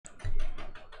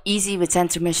easy with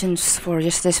center missions for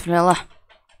just this vanilla.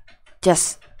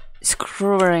 Just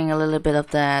screwing a little bit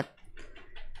of that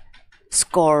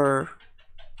score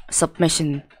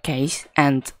submission case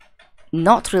and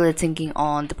not really thinking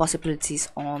on the possibilities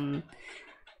on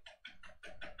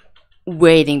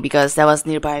waiting, because that was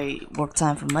nearby work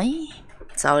time for me,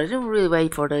 so I didn't really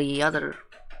wait for the other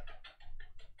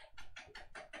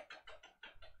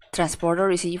transporter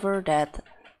receiver that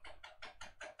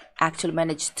actually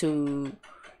managed to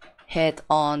hit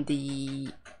on the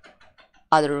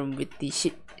other room with the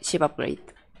ship upgrade,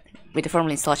 with the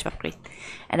firmly installed ship upgrade.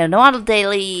 And then another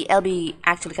daily, LB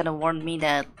actually kind of warned me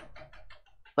that,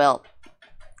 well,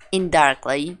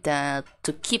 indirectly, that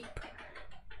to keep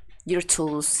your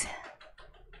tools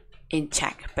in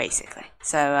check, basically.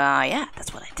 So yeah,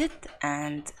 that's what I did,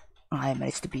 and I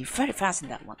managed to be very fast in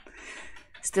that one.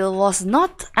 Still was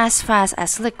not as fast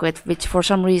as Liquid, which for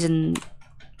some reason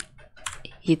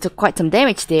he took quite some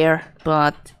damage there,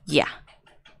 but yeah,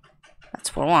 that's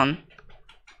for one.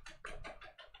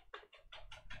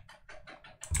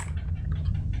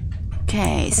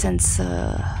 Okay,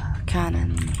 sensor,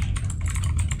 cannon,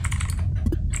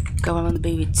 government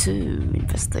BB2,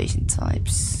 infestation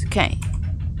types. Okay,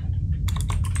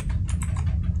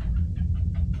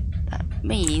 that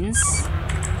means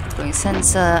going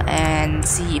sensor and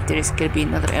see if there is gonna be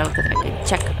another area that I can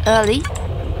check early.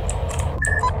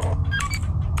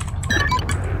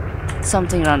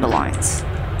 Something around the lines.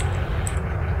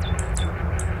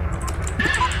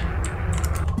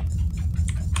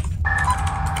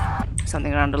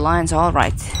 Something around the lines,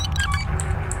 alright.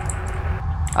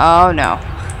 Oh no.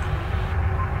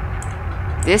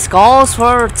 This calls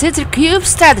for Tether Cube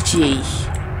strategy.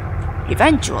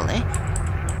 Eventually.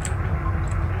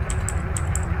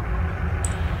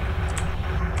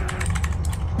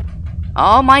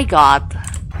 Oh my god.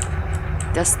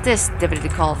 Does this definitely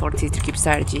call for Tether Cube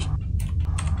strategy?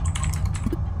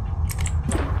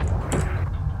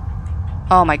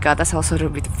 Oh my god, that's also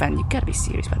room with the fan. You gotta be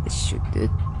serious about this shit, dude.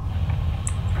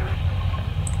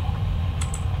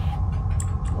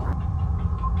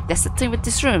 That's the thing with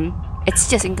this room. It's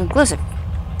just inconclusive.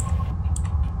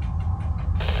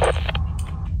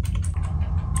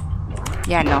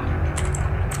 Yeah, no.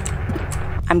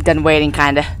 I'm done waiting,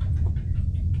 kinda.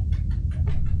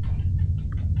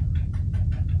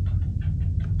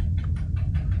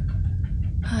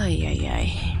 Ay, ay,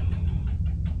 ay.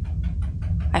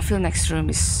 I feel next room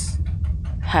is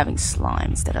having slime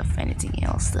instead of anything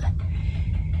else there.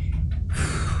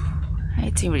 I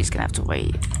think we're just gonna have to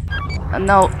wait.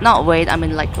 No, not wait, I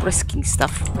mean like risking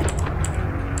stuff.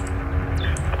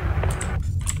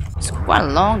 It's quite a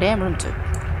long damn room too.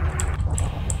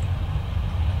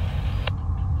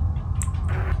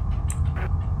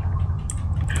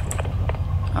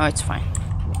 Oh, it's fine.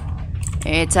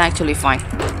 It's actually fine.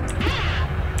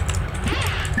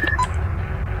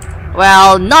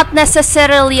 Well, not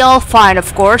necessarily all fine,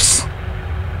 of course.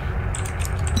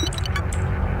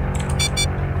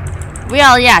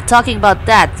 Well, yeah, talking about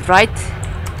that, right?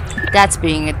 That's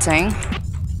being a thing.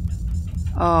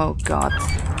 Oh god.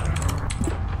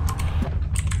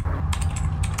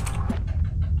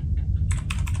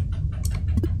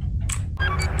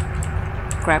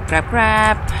 Crap, crap,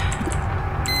 crap.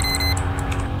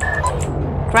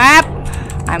 Crap!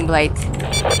 I'm late.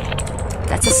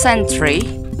 That's a sentry.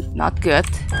 Not good.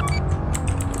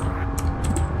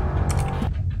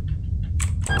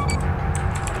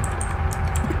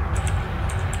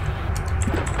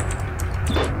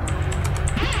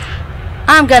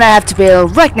 I'm gonna have to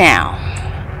build right now,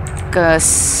 cause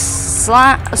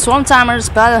Swarm Timer's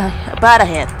about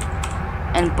ahead.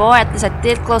 And boy, at least I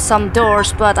did close some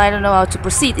doors, but I don't know how to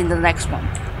proceed in the next one,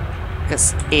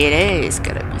 cause it is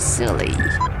gonna be silly,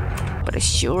 but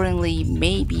assuringly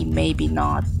maybe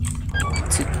not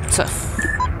too tough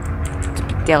to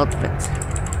be dealt with.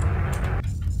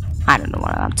 I don't know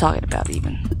what I'm talking about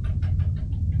even.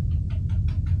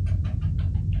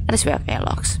 At least we have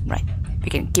airlocks, right? We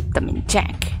can keep them in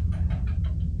check.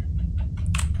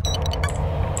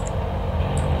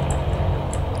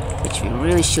 Which we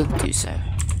really should do so.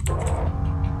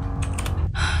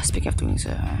 Speaking of doing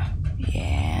so,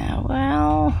 yeah,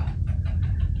 well,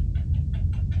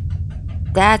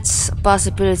 that's a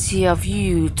possibility of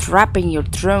you trapping your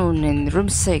drone in room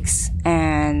 6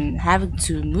 and having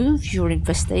to move your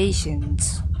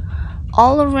infestations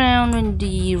all around in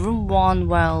the room 1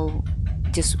 while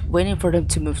just waiting for them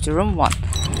to move to room 1.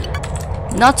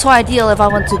 Not so ideal if I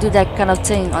want to do that kind of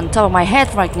thing on top of my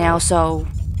head right now, so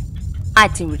I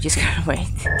think we're just gonna wait.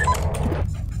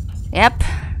 Yep.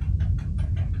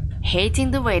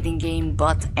 Hating the waiting game,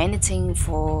 but anything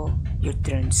for your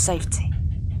drone's safety.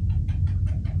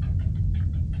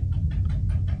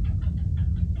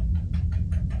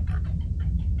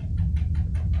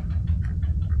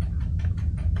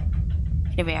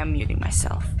 Anyway, I'm muting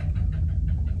myself.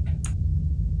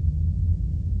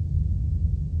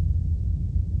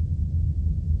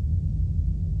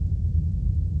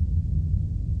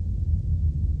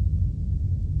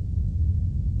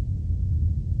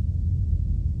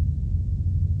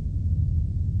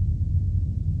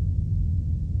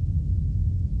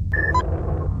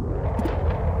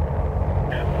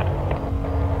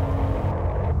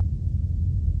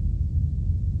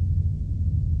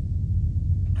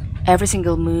 Every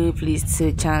single move leads to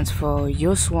a chance for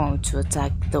your swarm to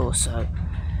attack the door, so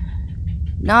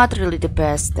not really the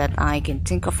best that I can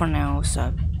think of for now,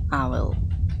 so I will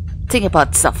think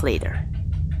about stuff later.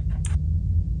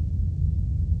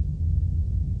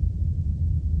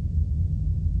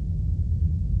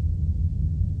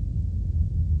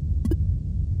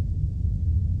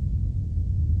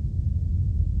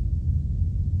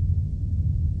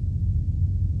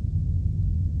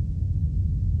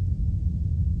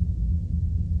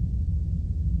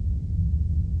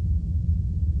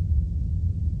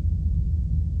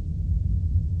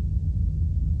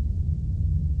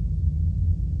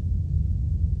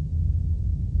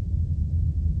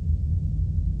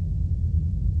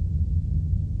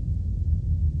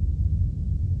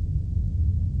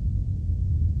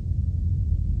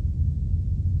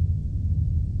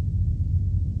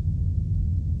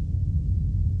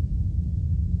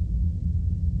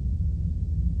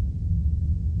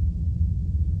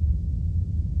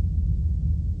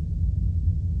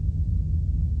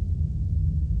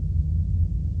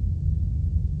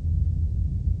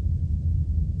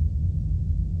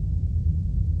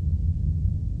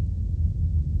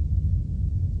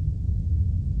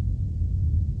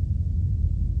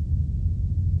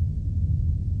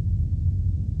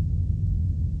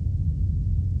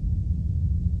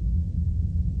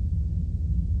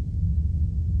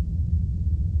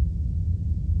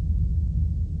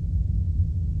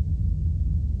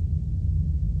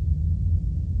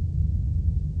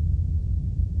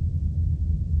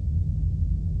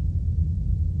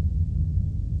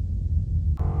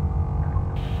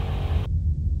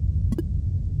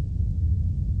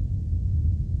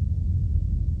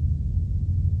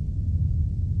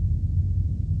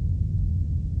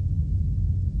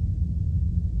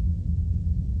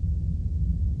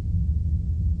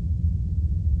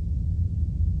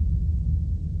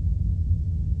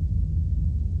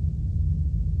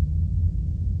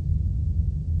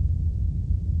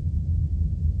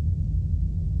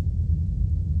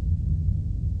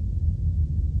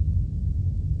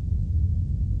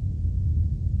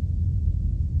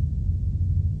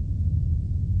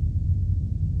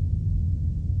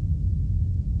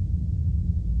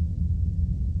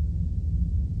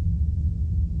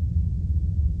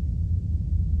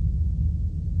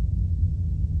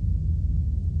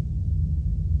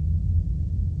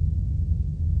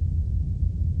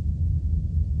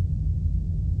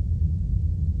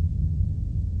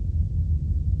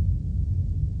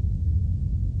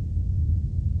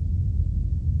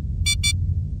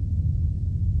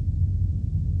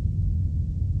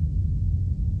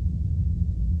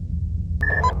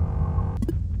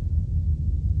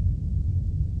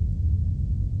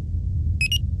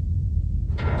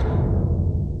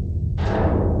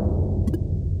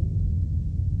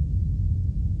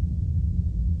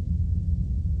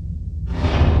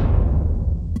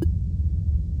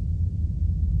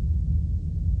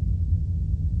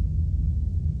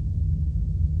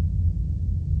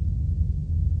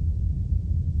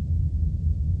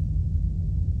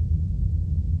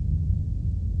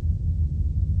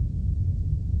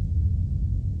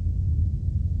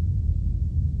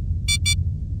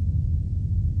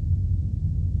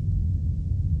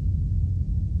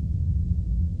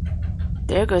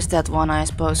 There goes that one, I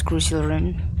suppose, crucial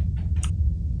rune.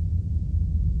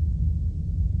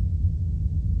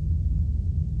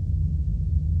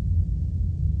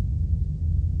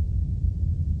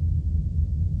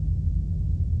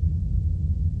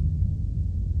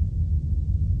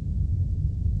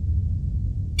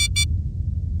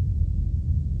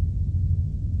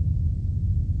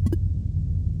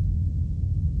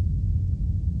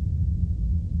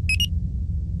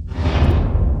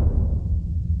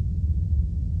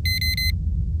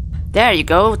 There you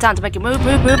go, time to make a move,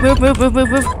 move.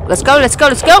 Let's go. I'm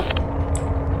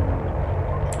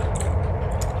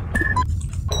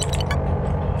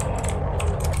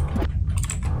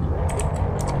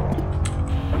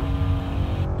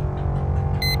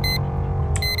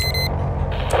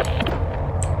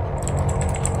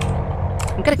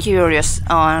kinda curious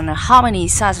on how many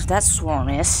sides of that swarm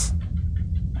is,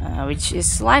 which is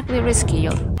slightly risky.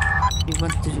 You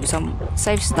want to do some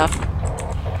safe stuff.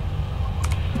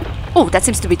 Oh, that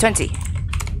seems to be 20.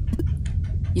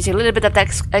 Using a little bit of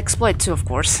that exploit too, of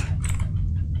course.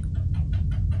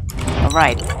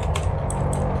 Alright.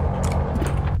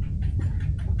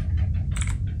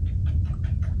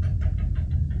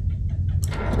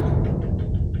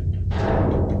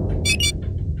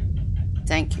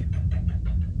 Thank you.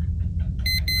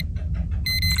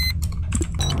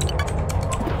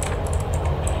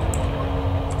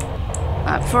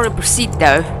 Before we proceed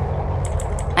though,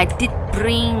 I did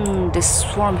bring the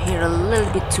swarm here a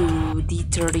little bit to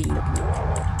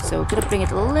D13. So we're gonna bring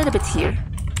it a little bit here.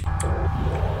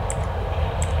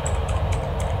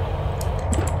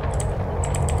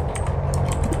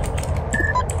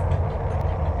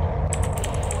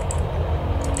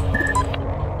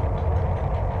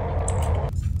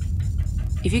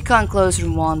 If you can't close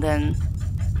room 1, then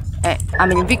I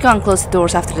mean, if we can't close the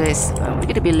doors after this, we're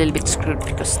gonna be a little bit screwed,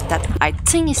 because that, I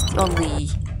think, is the only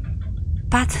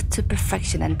path to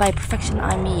perfection. And by perfection,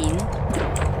 I mean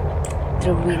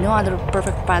there will be no other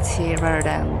perfect path here rather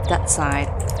than that side.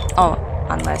 Oh,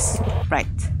 unless... Right.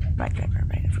 I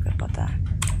forgot about that.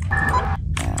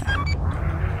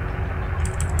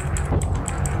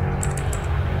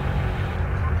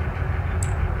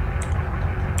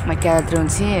 My cat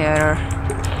drones here.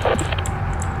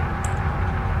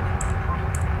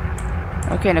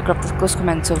 Okay, no corrupted close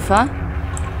command so far,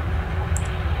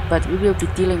 but we will be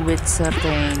dealing with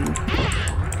certain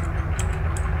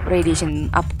radiation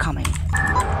upcoming,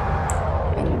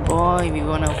 and boy, we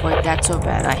wanna avoid that so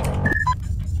bad.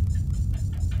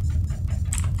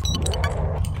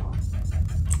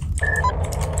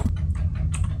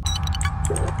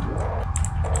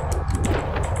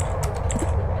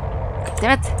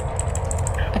 Damn it!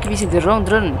 I keep using the wrong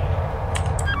drone.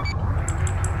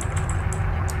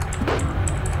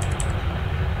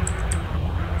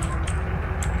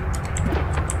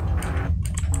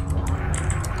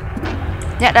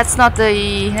 Yeah, that's not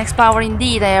the next power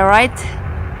indeed, right?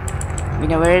 We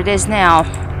know where it is now.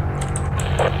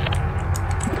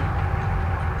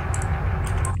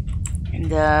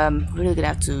 And we're really gonna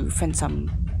have to find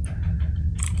some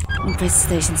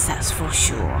infestation stats for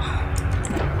sure.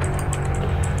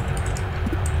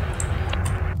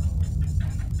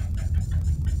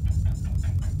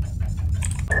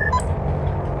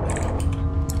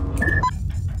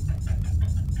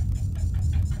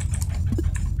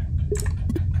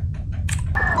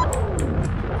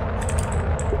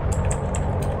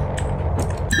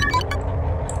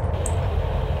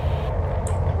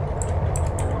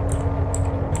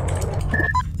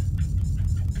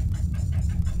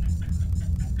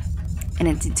 And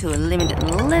it's to eliminate a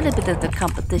little bit of the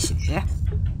competition here.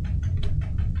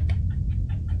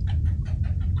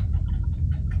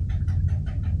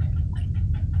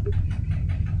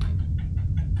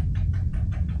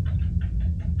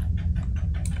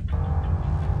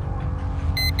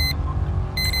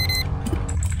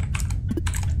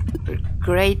 We're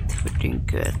great, we're doing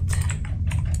good.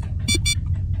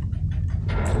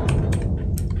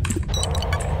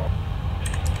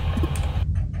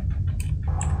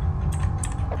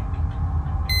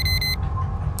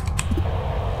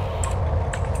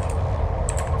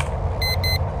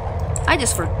 I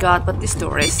just forgot what this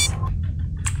door is.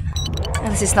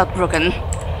 And this is not broken.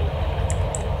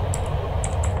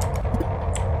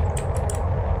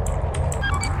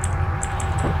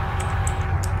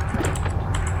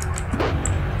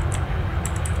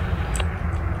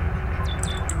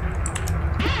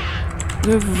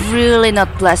 We're really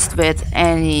not blessed with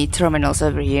any terminals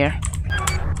over here.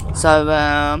 So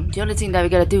the only thing that we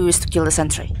gotta do is to kill the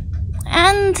sentry.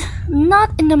 And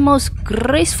not in the most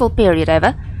graceful period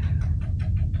ever.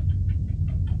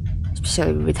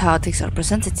 Especially with how things are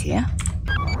presented here.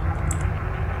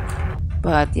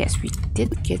 But yes, we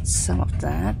did get some of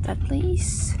that at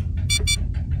least.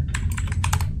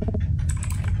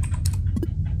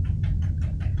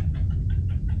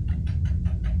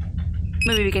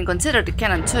 Maybe we can consider the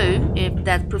cannon too, if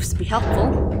that proves to be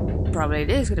helpful. Probably it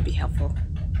is going to be helpful.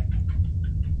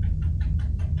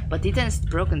 But D10 is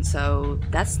broken, so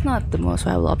that's not the most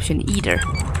viable option either.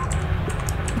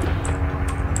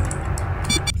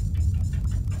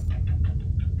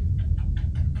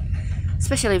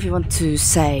 Especially if you want to,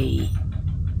 say,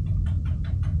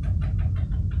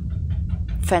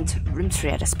 fend room 3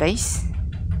 at a space,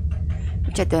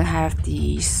 which I don't have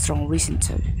the strong reason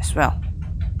to as well.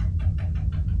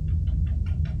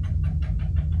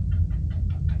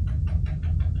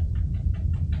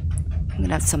 I'm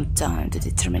gonna have some time to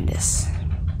determine this.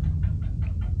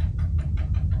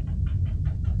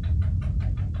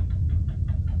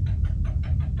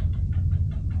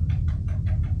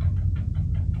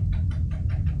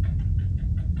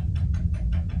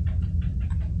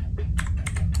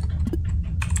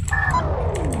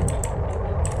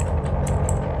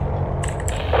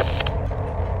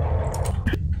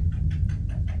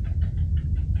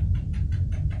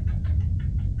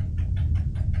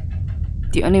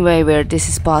 the only way where this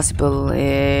is possible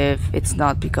if it's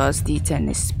not because D10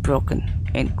 is broken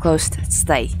in closed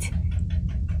state.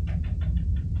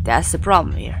 That's the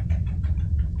problem here.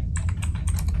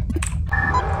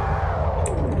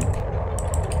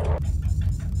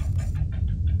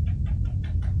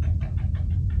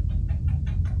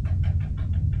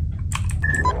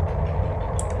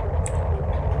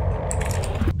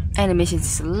 Animation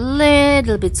is a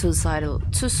little bit too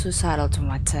suicidal to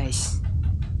my taste.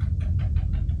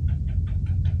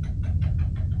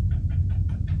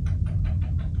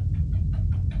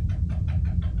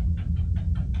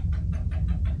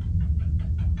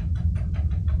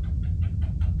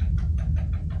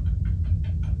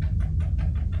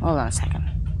 Hold on a second.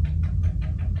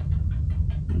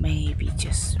 Maybe,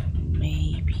 just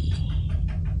maybe.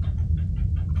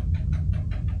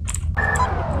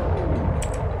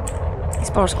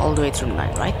 This powers all the way through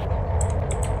 9, right?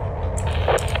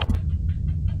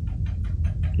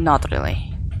 Not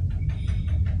really.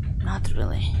 Not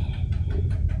really.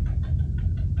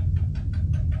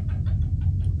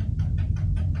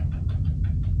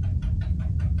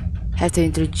 Have to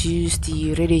introduce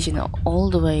the radiation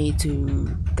all the way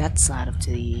to that side of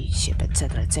the ship,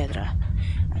 etc, etc.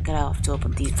 I'm gonna have to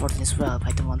open the portal as well if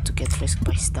I don't want to get risked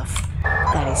by stuff.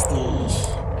 That is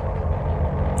the...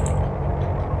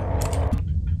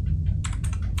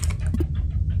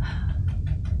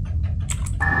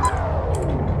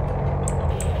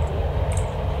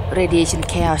 radiation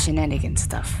chaos shenanigans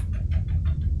stuff.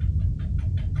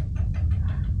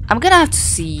 I'm gonna have to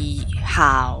see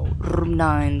how room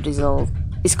 9 result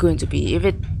is going to be. If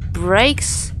it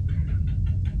breaks,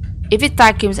 if it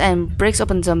vacuums and breaks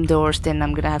open some doors, then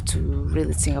I'm gonna have to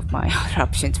really think of my other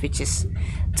options, which is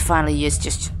to finally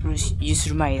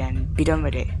use room 8 and be done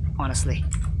with it, honestly.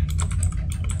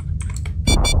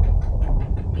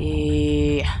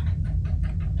 Yeah.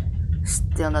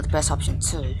 Still not the best option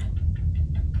too.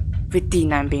 With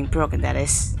D9 being broken, that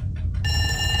is.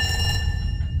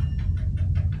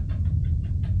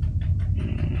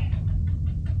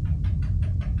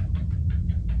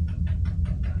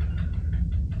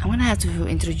 I'm gonna have to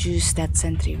introduce that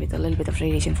sentry with a little bit of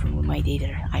radiation from my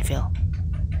data, I feel.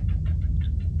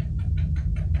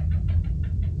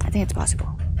 I think it's possible.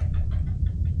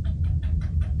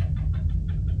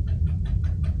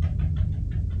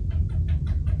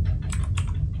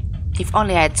 If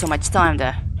only I had so much time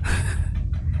there.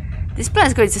 This plan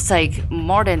is going to take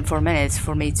more than 4 minutes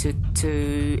for me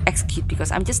to execute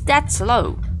because I'm just that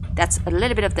slow. That's a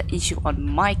little bit of the issue on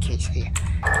my case here.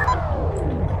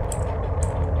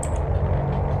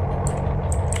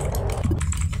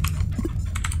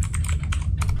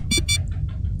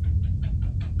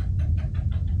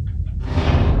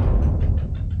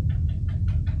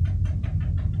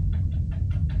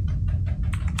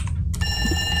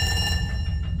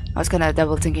 I was kinda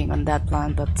double thinking on that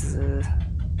plan, but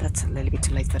that's a little bit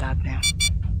too late for that now.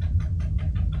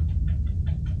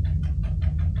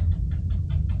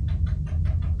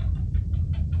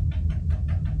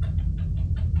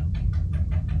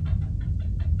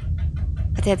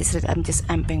 At this rate, I'm just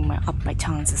amping up my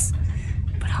chances.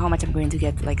 But how much I'm going to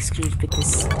get like screwed with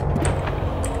this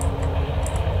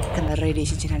kind of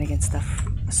radiation shenanigans stuff,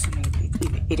 assuming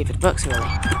if it works really.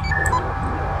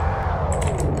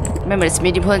 Remember, it's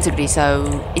medium intensity, so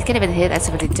it can even hit at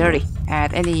 1730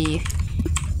 at any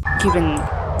given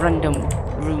random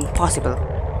room possible.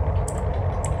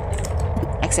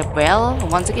 Except, well,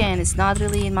 once again, it's not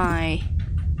really in my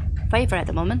favor at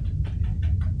the moment.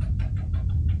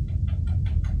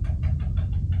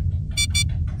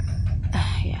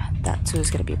 Yeah, that too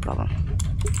is gonna be a problem.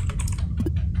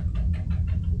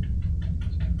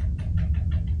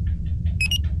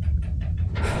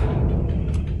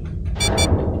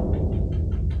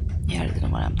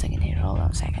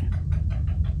 A second.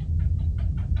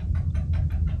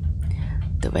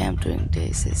 The way I'm doing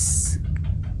this is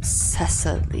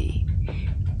excessively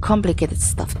complicated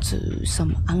stuff to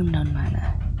some unknown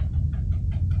manner.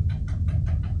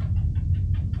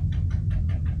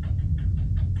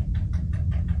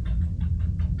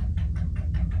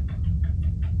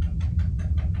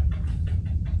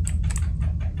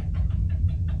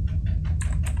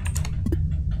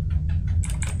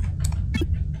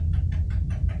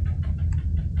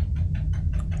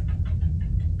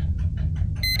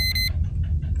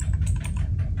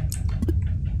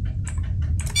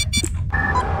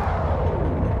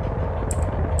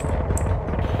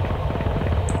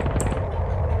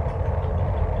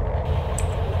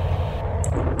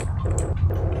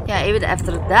 Yeah, even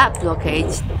after that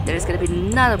blockage, there's gonna be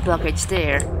another blockage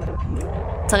there.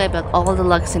 Talking about all the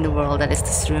lucks in the world that is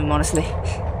this room, honestly.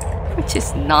 Which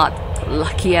is not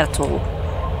lucky at all.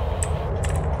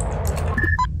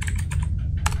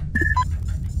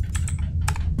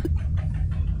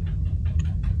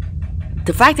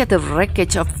 the fact that the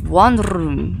wreckage of one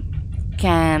room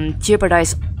can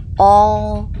jeopardize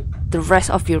all the rest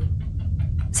of your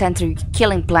sentry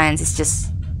killing plans is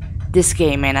just this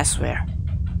game, man, I swear.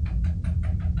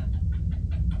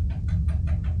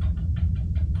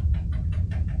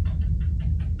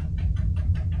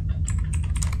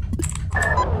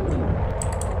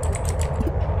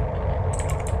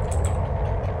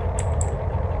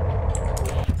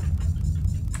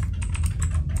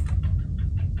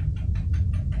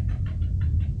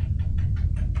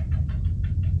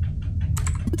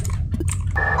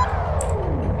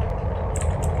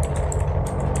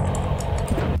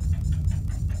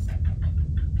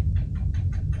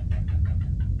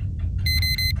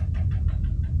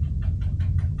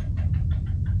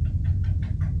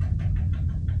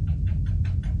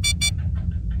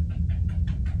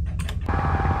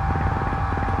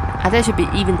 I think I should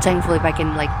be even thankful if I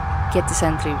can like get the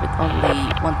sentry with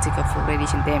only 1 tick of full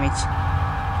radiation damage,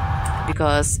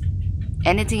 because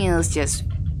anything else just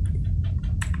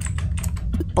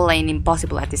plain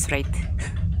impossible at this rate.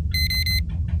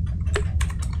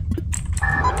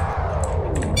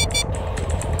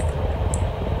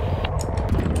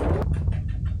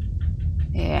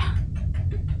 Yeah.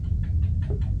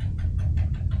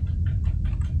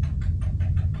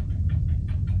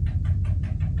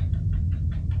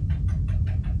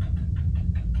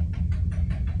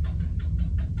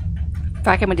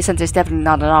 Vacuum with the sensor is definitely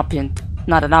not an option.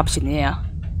 Not an option, yeah.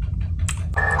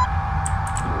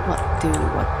 What do?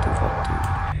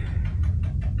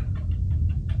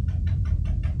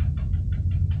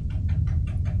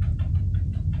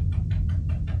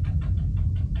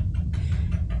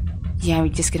 Yeah, we're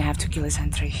just gonna have to kill a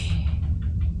sentry.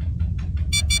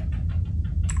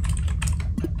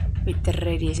 With the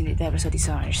radiation it ever so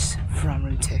desires from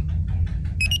room 2.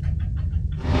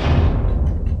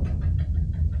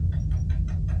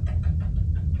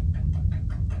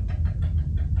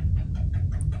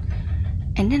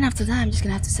 And then after that, I'm just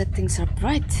gonna have to set things up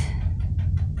right.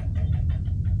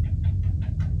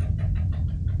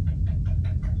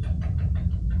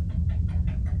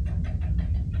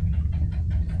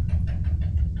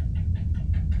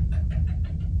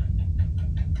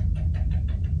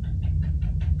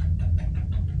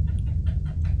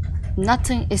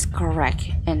 Nothing is correct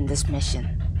in this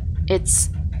mission. It's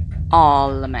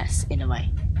all a mess in a way.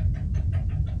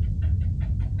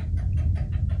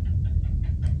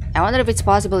 I wonder if it's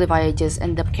possible if I just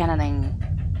end up cannoning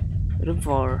room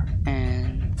 4,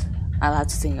 and I'll have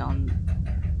to think on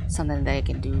something that I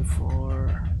can do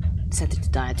for sentry to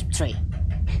die at room 3.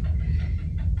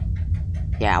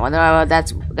 Yeah, I wonder how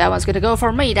that one's gonna go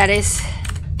for me, that is.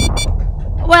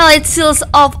 Well, it seals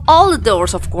off all the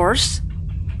doors, of course,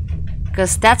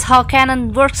 because that's how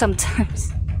cannon works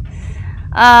sometimes.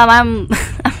 I'm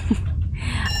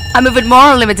I'm a bit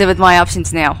more limited with my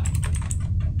options now.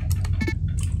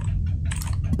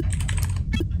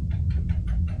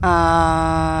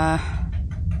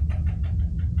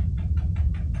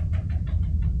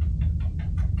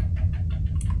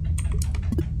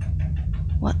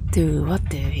 What do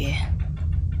here?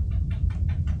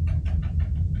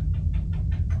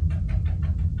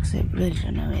 I really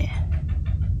don't know here.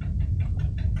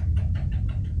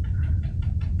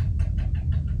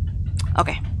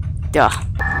 Okay, duh.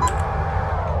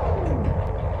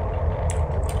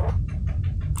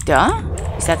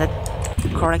 Is that the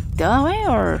correct duh way,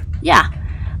 or yeah?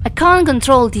 I can't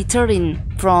control the turret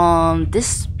from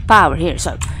this power here,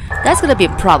 so that's gonna be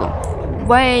a problem.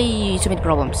 Way too many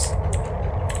problems.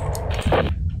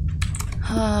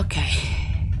 Okay.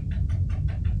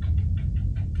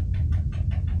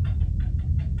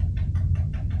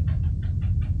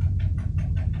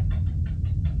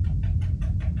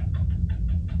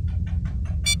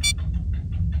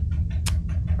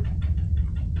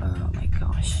 Oh my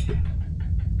gosh.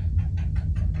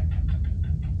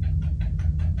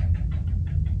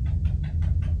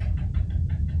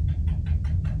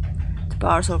 The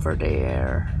bar's over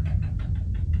there.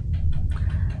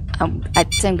 I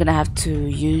think I'm gonna have to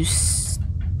use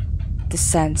the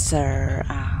sensor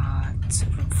at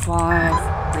room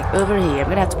 5, like over here. I'm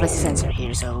gonna have to place the sensor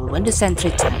here, so when the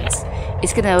sentry turns,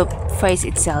 it's gonna face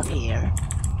itself here,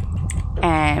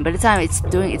 and by the time it's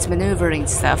doing its maneuvering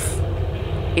stuff,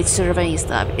 it's surveying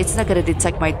stuff, it's not gonna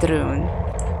detect my drone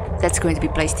that's going to be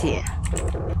placed here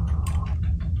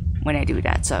when I do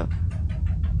that. So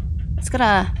it's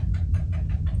gonna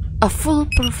a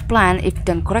foolproof plan if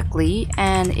done correctly,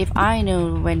 and if I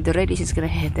know when the radiation is gonna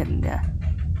hit, then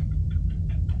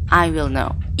I will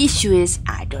know. Issue is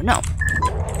I don't know.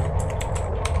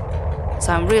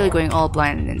 So I'm really going all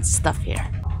blind and stuff here.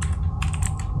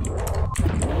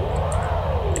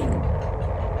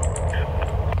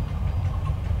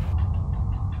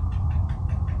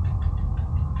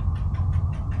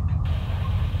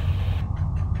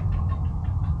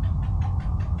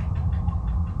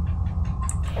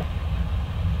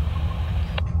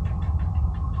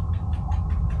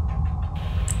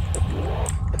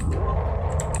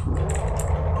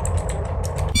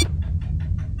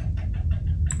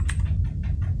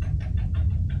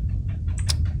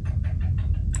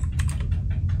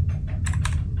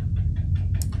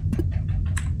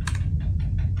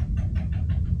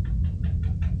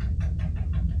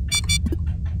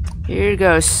 Here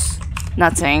goes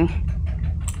nothing.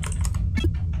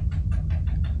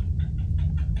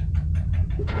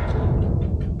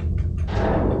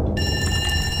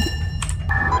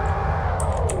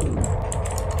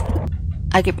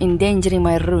 I keep endangering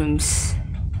my rooms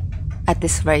at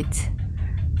this rate.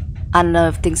 I don't know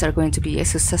if things are going to be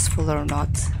successful or not,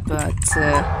 but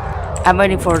I'm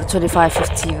waiting for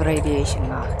 2550 radiation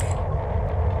mark.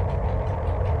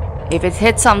 If it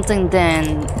hits something,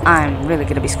 then I'm really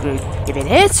gonna be screwed. If it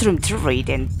hits room 3,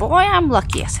 then boy, I'm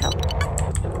lucky as hell.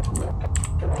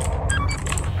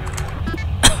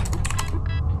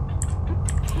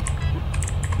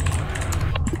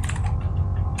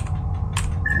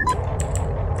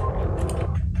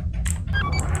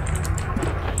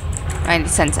 Right in the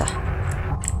center.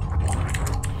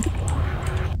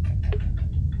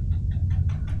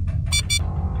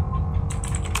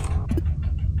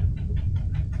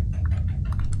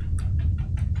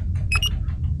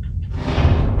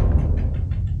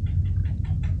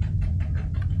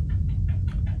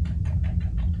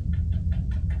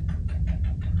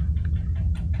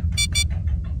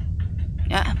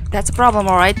 Yeah, that's a problem,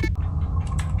 alright.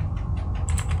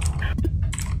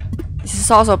 This is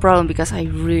also a problem because I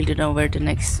really don't know when the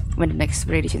next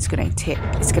radiation is gonna hit.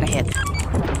 It's gonna hit.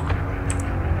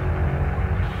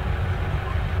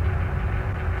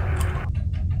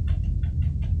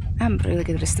 I'm really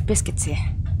gonna risk the biscuits here.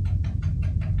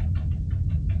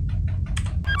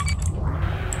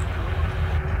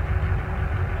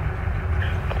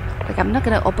 Like, I'm not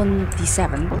gonna open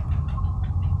D7.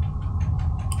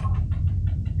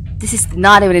 This is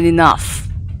not even enough.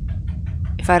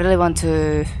 If I really want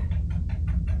to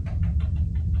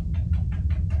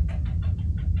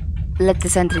let the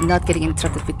sentry not getting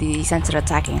interrupted with the sensor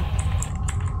attacking.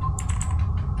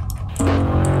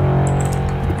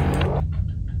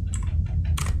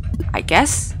 I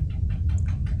guess.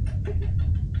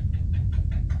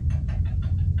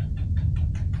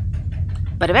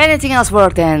 But if anything else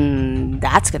worked, then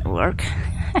that's gonna work,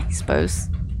 I suppose.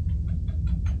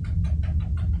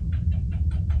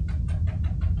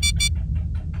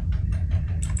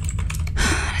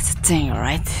 That's a thing,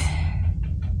 alright?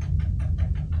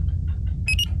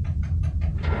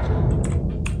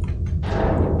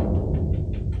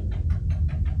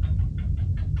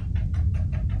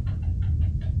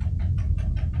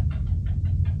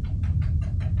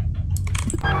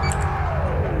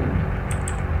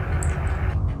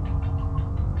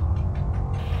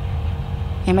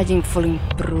 Imagine falling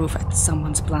proof at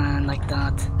someone's plan like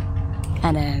that,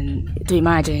 and then to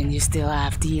imagine you still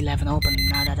have D11 open.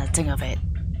 Now that I think of it,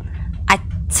 I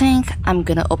think I'm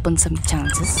gonna open some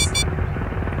chances.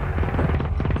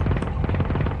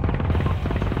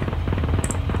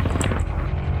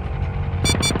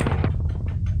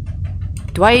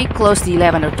 Do I close the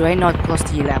 11 or do I not close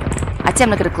the 11? I think I'm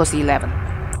not gonna close the 11.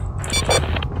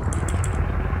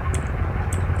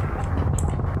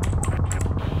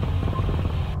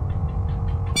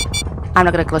 I'm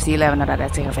not gonna close the 11 now that I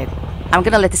think of it. I'm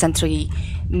gonna let the sentry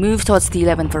move towards the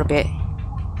 11 for a bit.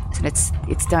 So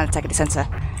it's done attacking the sensor.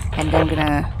 And then I'm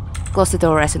gonna close the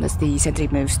door as soon as the sentry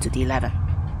moves to the 11.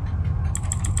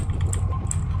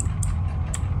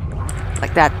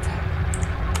 Like that.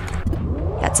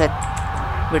 That's it.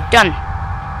 We're done.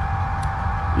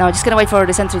 Now I'm just gonna wait for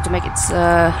the sentry to make its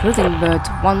routing mode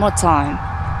one more time.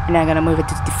 And then I'm gonna move it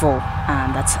to default.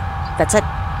 And that's it.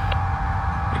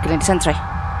 We're getting the sentry.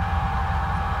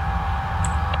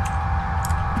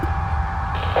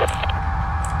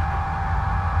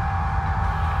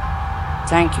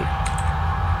 Thank you.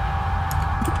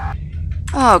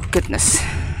 Oh goodness.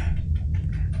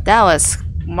 That was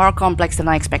more complex than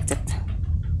I expected.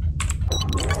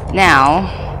 Now,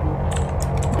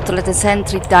 to let the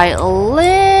sentry die a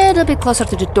little bit closer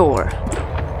to the door.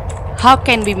 How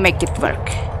can we make it work?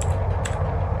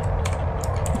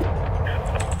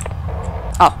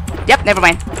 Oh, yep, never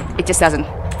mind. It just doesn't.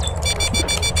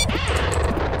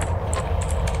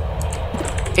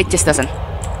 It just doesn't.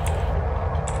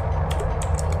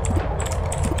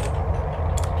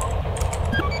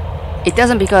 It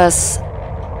doesn't because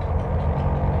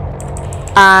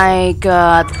I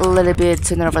got a little bit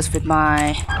too nervous with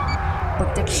my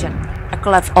protection. I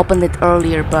could have opened it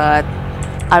earlier, but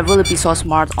I really be so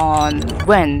smart on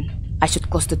when I should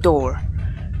close the door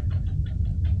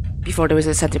before there was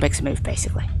a sentry makes a move.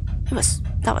 Basically,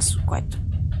 that was quite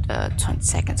 20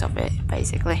 seconds of it.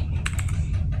 Basically,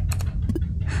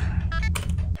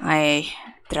 I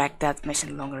dragged that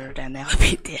mission longer than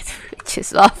LP did, which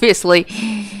is obviously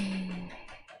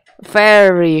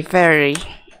very, very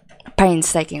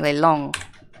painstakingly long.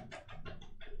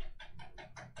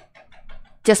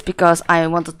 just because I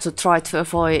wanted to try to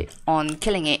avoid on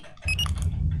killing it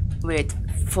with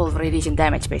full radiation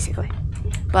damage basically.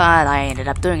 But I ended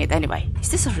up doing it anyway. Is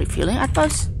this a refueling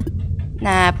outpost?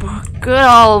 Nah, good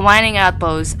old mining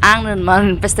outpost. Unknown mine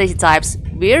infestation types.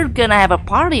 We're gonna have a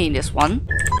party in this one.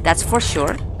 That's for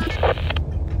sure.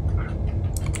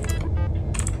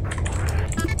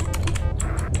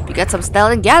 We got some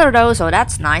stealth and gather though, so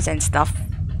that's nice and stuff.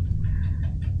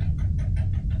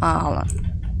 Hold on.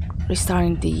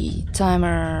 Restarting the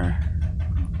timer.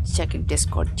 Checking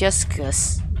Discord just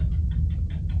cause.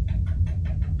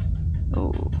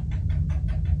 Oh.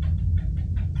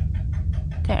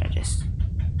 There it is.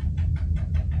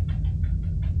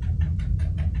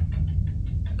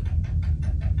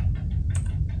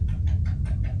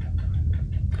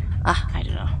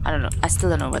 I don't know. I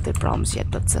still don't know what the problems yet,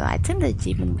 but I think the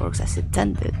achievement works as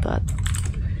intended, but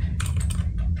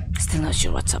still not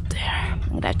sure what's up there.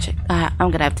 I'm gonna check.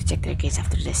 I'm gonna have to check their case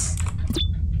after this.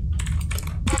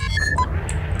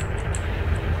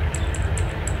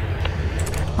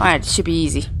 Alright, should be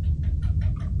easy.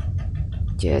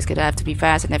 Just gonna have to be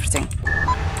fast and everything.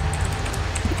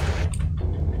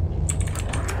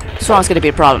 Swarm's gonna be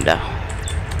a problem though.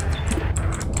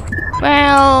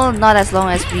 Well, not as long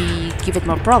as we give it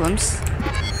more problems.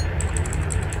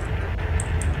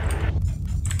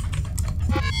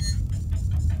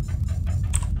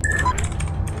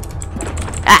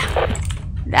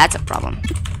 That's a problem.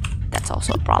 That's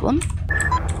also a problem.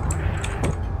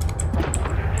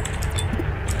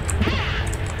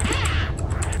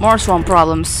 More swarm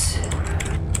problems.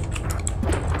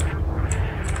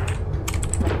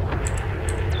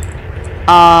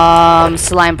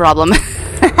 Slime problem.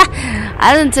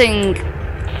 I don't think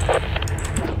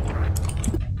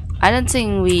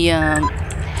we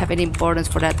have any importance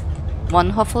for that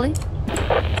one, hopefully.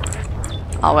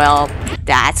 Oh well,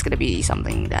 that's gonna be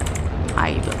something that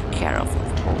I will care of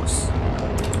course.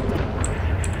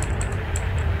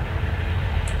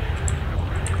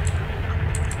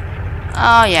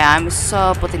 Oh yeah, I'm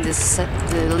so putting this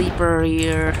the leaper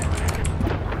here.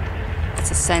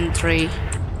 It's a sentry.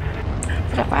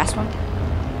 Did I pass one?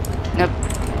 Nope.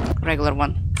 Regular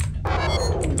one.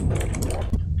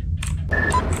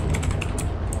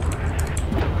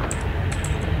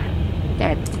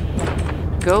 There.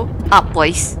 Go up,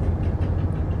 please.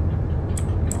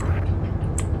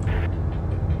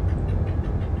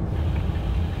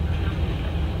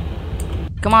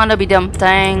 Come on, don't be dumb.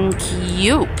 Thank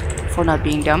you for not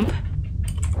being dumb.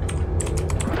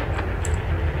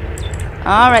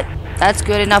 Alright, that's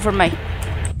good enough for me.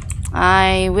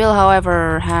 I will,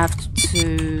 however, have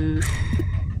to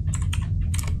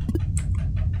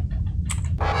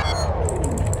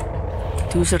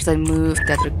do certain moves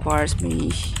that requires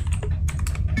me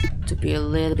to be a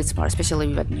little bit smart,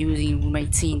 especially when using my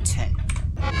team 10.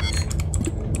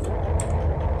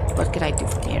 What can I do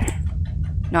from here?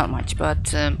 Not much,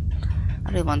 but I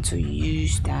really want to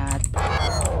use that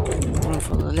room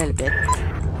for a little bit.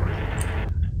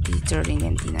 D13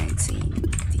 and D19.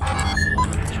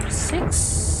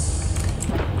 D36.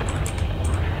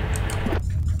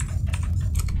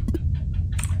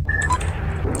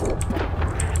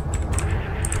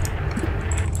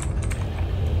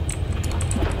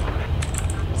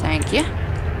 Thank you.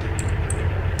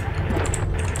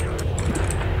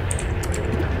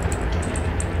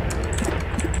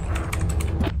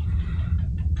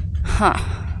 Huh.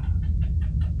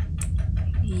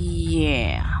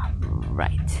 Yeah,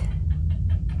 right.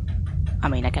 I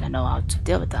mean, I kinda know how to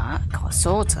deal with that,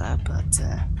 sorta, but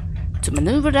to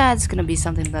maneuver that is gonna be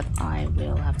something that I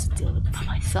will have to deal with by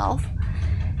myself.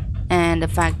 And the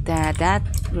fact that that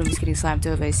room is getting slammed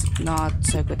over is not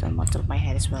so good on the top of my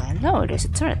head as well. And no, there's a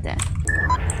turret there.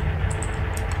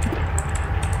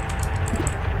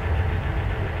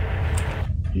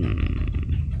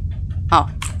 Oh,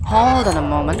 hold on a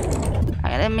moment.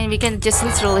 I mean, we can just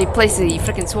literally place the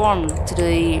freaking swarm to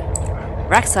the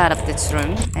rack side of this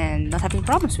room and not having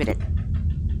problems with it.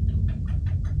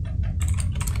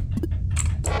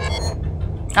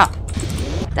 Oh,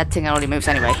 that thing only moves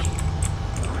anyway.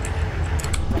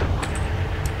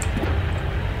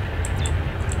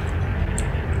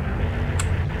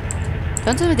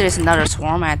 Don't tell me there's another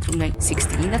swarm at room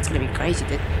 16. That's gonna be crazy,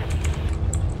 dude.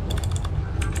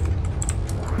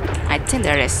 I think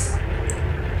there is.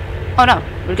 Oh no,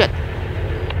 we're good.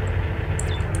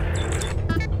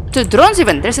 Two drones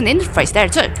even. There's an interface there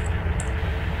too.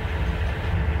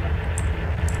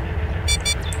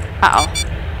 Uh-oh.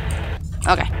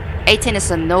 Okay. 18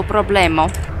 is a no problemo.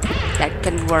 That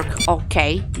can work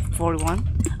okay. 41.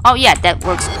 Oh yeah, that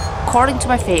works according to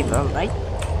my favor, right?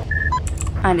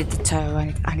 I need to tow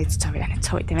it,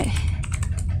 damn it.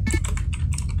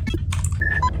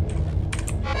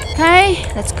 Okay,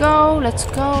 let's go, let's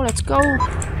go, let's go.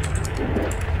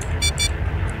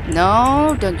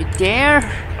 No, don't you dare.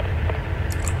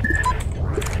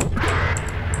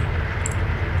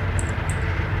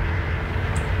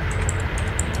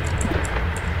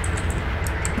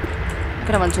 I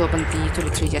kinda want to open the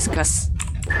toiletry just cause.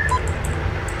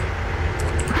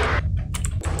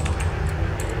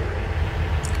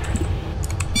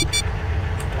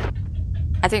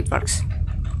 I think it works.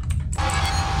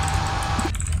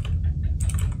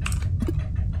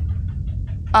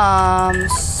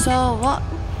 So what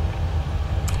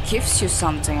gives you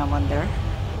something, I wonder?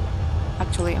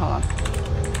 Actually, hold on.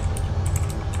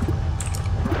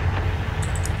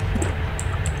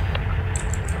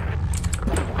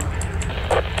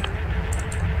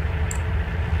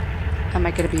 Am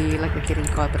I gonna be like getting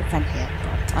caught by the vent here?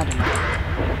 I don't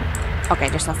know. Okay,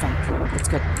 there's no vent. That's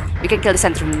good. We can kill the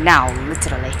center now,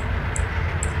 literally.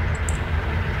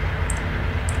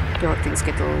 Before things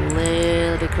get a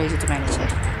little bit crazy to manage here.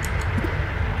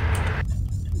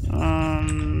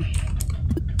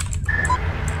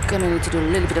 Gonna need to do a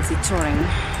little bit of detouring.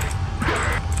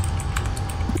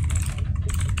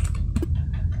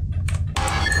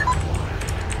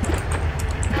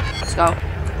 Let's go.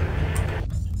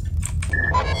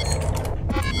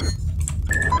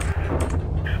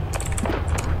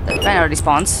 The fan already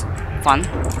spawns. Fun.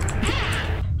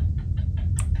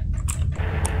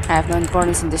 I have no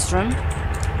importance in this room.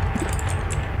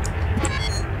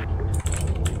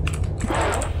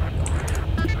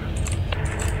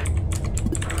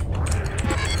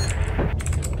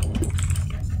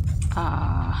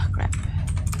 Crap.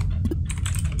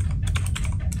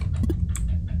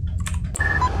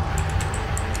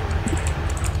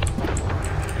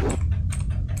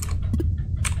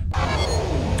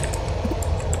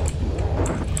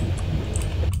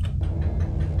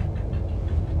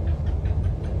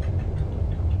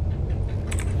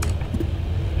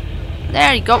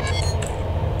 There you go.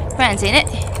 Fancy it.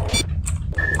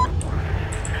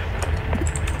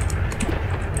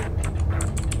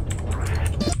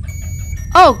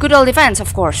 Oh, good old defense,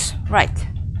 of course. Right.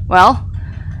 Well,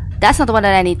 that's not the one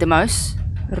that I need the most.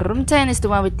 Room 10 is the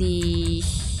one with the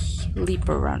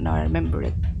leaper around. Now I remember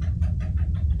it.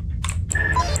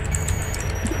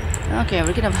 Okay,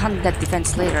 we're gonna hunt that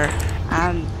defense later.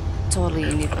 I'm totally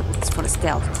in it for the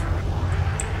stealth.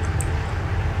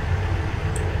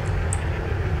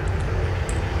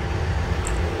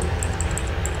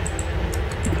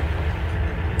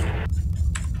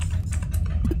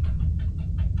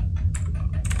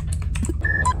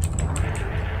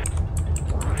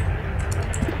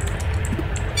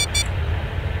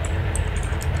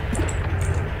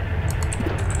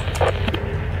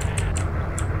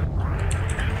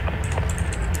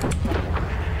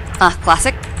 Ah,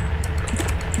 classic.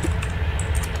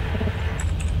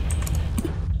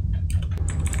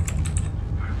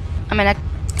 I mean, I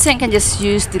think I can just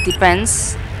use the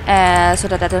defense so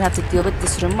that I don't have to deal with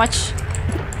this room much.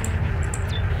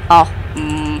 Oh,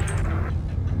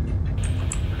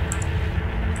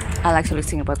 I'll actually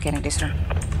think about getting this room.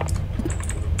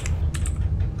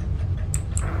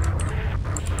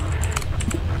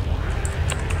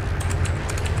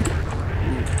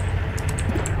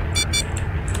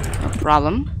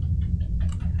 Problem.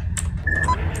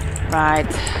 Right,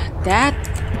 that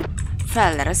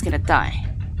fella is gonna die.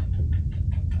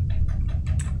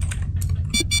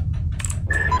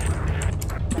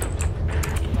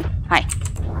 Hi.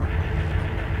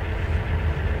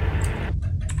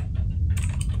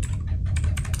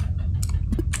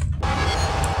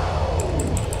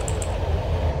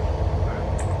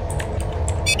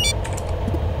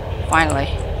 Finally.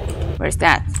 Where's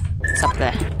that? It's up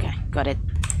there. Okay, got it.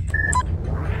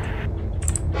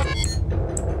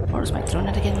 Where's my drone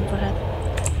at again for that?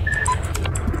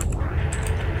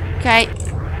 Okay.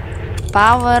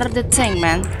 Power the thing,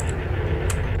 man.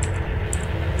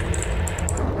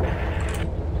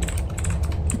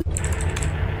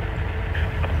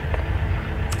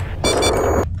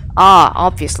 Ah,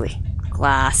 obviously.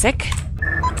 Classic.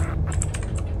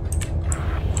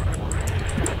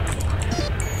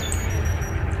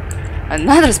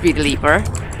 Another speed leaper.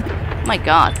 My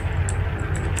god.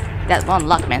 That one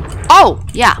luck, man. Oh,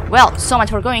 yeah. Well, so much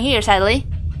for going here, sadly.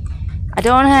 I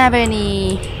don't have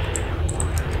any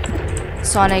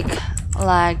Sonic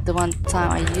like the one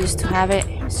time I used to have it.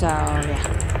 So, yeah.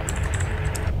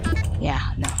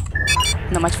 Yeah, no.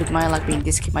 Not much with my luck being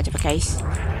this much of a case.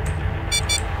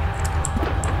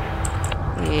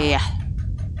 Yeah.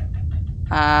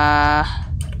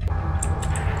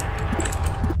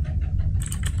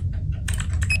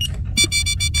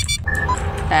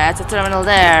 That's a terminal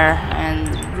there,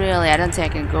 and really I don't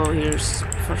think I can go here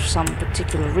for some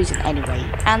particular reason anyway.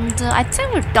 And I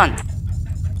think we're done.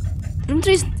 Room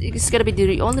 3 is gonna be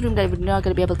the only room that we're not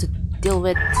gonna be able to deal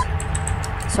with.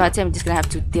 So I think I'm just gonna have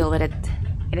to deal with it,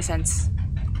 in a sense.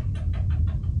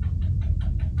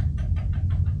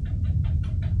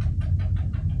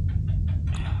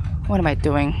 What am I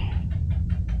doing?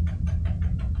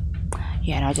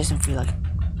 Yeah, no, I just don't feel like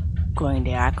going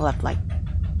there. I could have like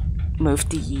moved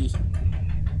the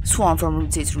swarm from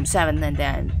room 6 to room 7 and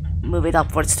then move it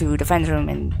upwards to the defense room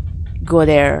and go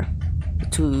there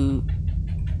to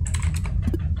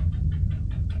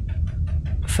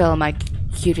fill my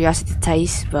curiosity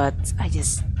taste, but I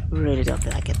just really don't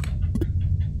feel like it.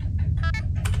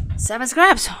 7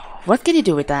 scraps. What can you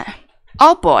do with that?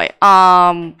 Oh boy,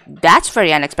 that's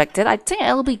very unexpected. I think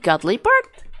it'll be godly part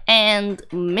and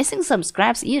missing some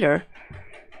scraps either.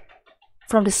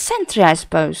 From the sentry, I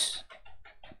suppose.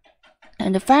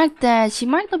 And the fact that she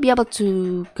might not be able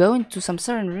to go into some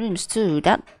certain rooms too,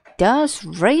 that does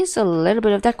raise a little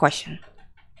bit of that question.